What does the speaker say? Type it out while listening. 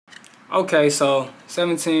Okay, so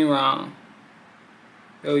 17 round.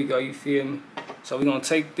 There we go, you feel me? So we're gonna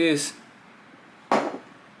take this.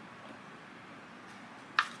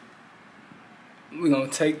 We're gonna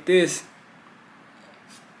take this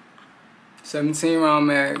 17 round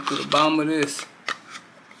mag through the bottom of this.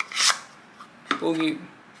 Boogie.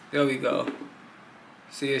 There we go.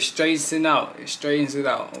 See, it straightens it out. It straightens it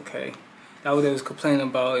out, okay? That's what they was complaining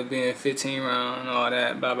about, it being 15 round and all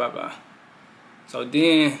that, blah, blah, blah. So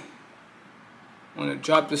then, I'm gonna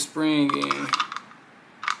drop the spring in.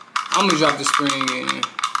 I'm gonna drop the spring in.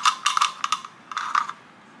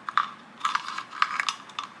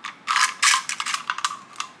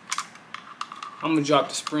 I'm gonna drop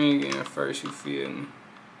the spring in first, you feel me?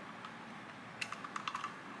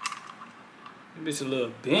 This bitch a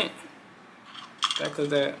little bent. That cause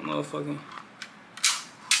that motherfucking.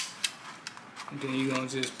 And then you gonna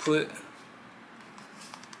just put.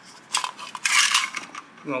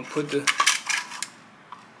 You're gonna put the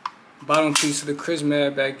bottom piece of the Kriss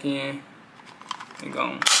mat back in and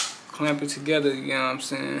gonna clamp it together, you know what I'm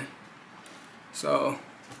saying? So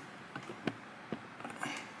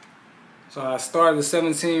I started the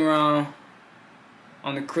 17 round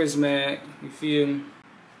on the Kriss mat, you feel me?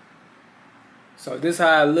 So this how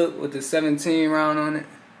I look with the 17 round on it.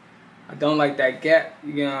 I don't like that gap,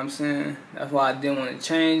 you know what I'm saying? That's why I didn't want to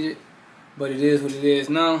change it. But it is what it is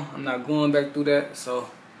now. I'm not going back through that. So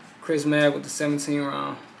Kriss mat with the 17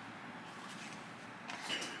 round.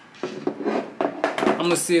 I'm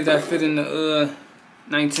gonna see if that fit in the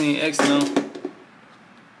 19X now.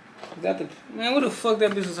 Got the man, what the fuck that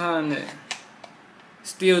bitch was hiding at?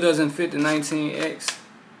 Still doesn't fit the 19X.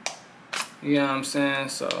 You know what I'm saying?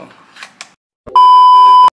 So